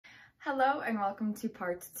Hello and welcome to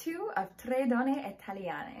part 2 of Tre Donne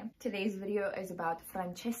Italiane. Today's video is about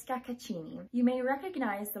Francesca Caccini. You may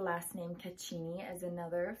recognize the last name Caccini as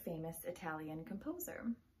another famous Italian composer.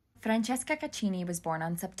 Francesca Caccini was born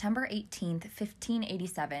on September 18,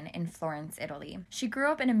 1587 in Florence, Italy. She grew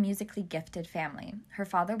up in a musically gifted family. Her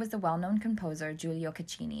father was the well-known composer Giulio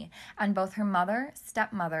Caccini, and both her mother,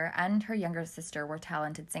 stepmother, and her younger sister were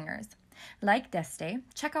talented singers. Like D'Este,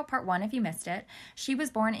 check out part 1 if you missed it, she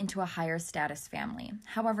was born into a higher status family.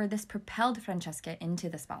 However, this propelled Francesca into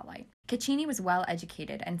the spotlight. Caccini was well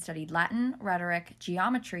educated and studied Latin, rhetoric,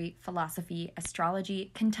 geometry, philosophy,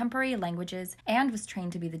 astrology, contemporary languages, and was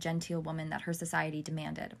trained to be the genteel woman that her society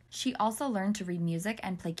demanded. She also learned to read music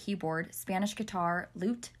and play keyboard, Spanish guitar,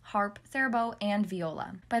 lute, harp, theorbo, and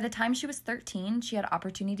viola. By the time she was 13, she had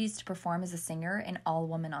opportunities to perform as a singer in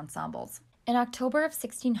all-woman ensembles. In October of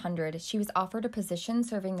 1600, she was offered a position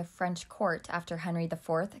serving the French court after Henry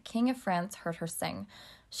IV, King of France, heard her sing.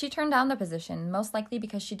 She turned down the position, most likely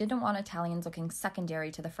because she didn't want Italians looking secondary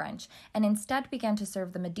to the French, and instead began to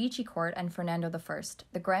serve the Medici court and Fernando I,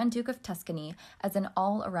 the Grand Duke of Tuscany, as an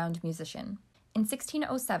all-around musician. In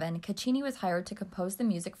 1607, Caccini was hired to compose the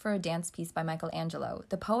music for a dance piece by Michelangelo,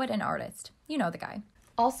 the poet and artist. You know the guy.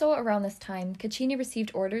 Also around this time, Caccini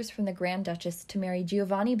received orders from the Grand Duchess to marry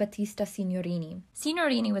Giovanni Battista Signorini.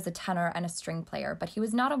 Signorini was a tenor and a string player, but he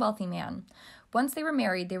was not a wealthy man. Once they were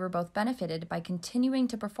married, they were both benefited by continuing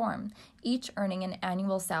to perform, each earning an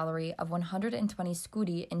annual salary of 120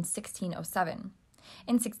 scudi in 1607.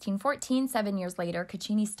 In 1614, 7 years later,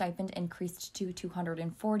 Caccini's stipend increased to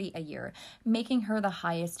 240 a year, making her the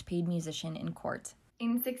highest paid musician in court.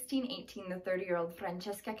 In 1618, the 30-year-old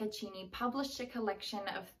Francesca Caccini published a collection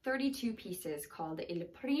of 32 pieces called Il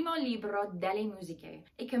Primo Libro delle Musiche.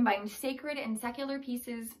 It combined sacred and secular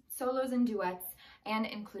pieces, solos and duets, and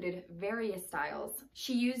included various styles.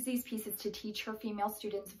 She used these pieces to teach her female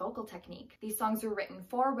students vocal technique. These songs were written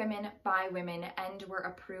for women, by women, and were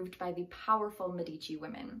approved by the powerful Medici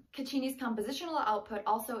women. Caccini's compositional output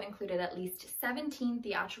also included at least 17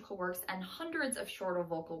 theatrical works and hundreds of shorter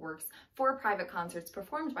vocal works for private concerts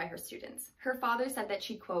performed by her students. Her father said that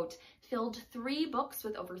she, quote, filled 3 books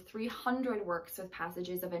with over 300 works with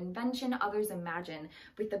passages of invention others imagine,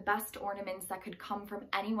 with the best ornaments that could come from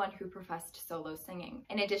anyone who professed solo singing.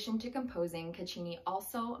 In addition to composing, Caccini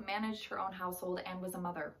also managed her own household and was a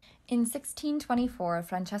mother. In 1624,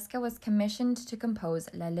 Francesca was commissioned to compose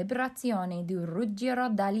La Liberazione di Ruggiero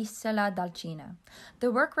dall'Isola d'Alcina.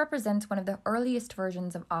 The work represents one of the earliest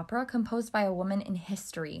versions of opera composed by a woman in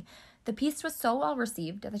history. The piece was so well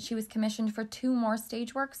received that she was commissioned for 2 more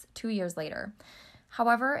stage works 2 years later.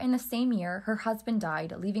 However, in the same year, her husband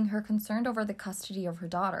died, leaving her concerned over the custody of her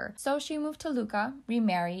daughter. So she moved to Lucca,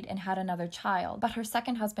 remarried, and had another child. But her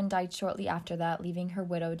second husband died shortly after that, leaving her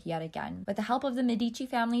widowed yet again. With the help of the Medici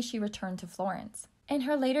family, she returned to Florence. In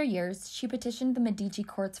her later years, she petitioned the Medici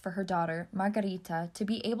courts for her daughter, Margherita, to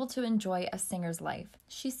be able to enjoy a singer's life.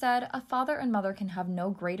 She said, "A father and mother can have no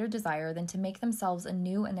greater desire than to make themselves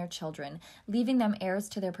anew in their children, leaving them heirs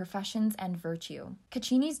to their professions and virtue."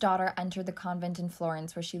 Caccini's daughter entered the convent in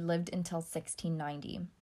Florence, where she lived until 1690.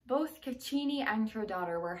 Both Caccini and her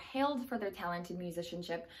daughter were hailed for their talented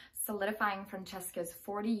musicianship, solidifying Francesca's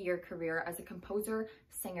 40-year career as a composer,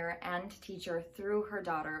 singer, and teacher through her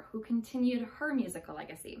daughter, who continued her musical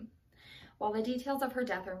legacy. While the details of her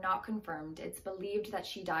death are not confirmed, it's believed that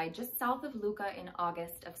she died just south of Lucca in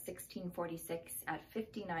August of 1646 at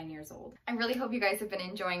 59 years old. I really hope you guys have been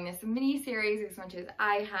enjoying this mini-series as much as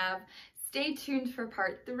I have. Stay tuned for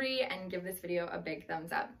part 3 and give this video a big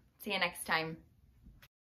thumbs up. See you next time.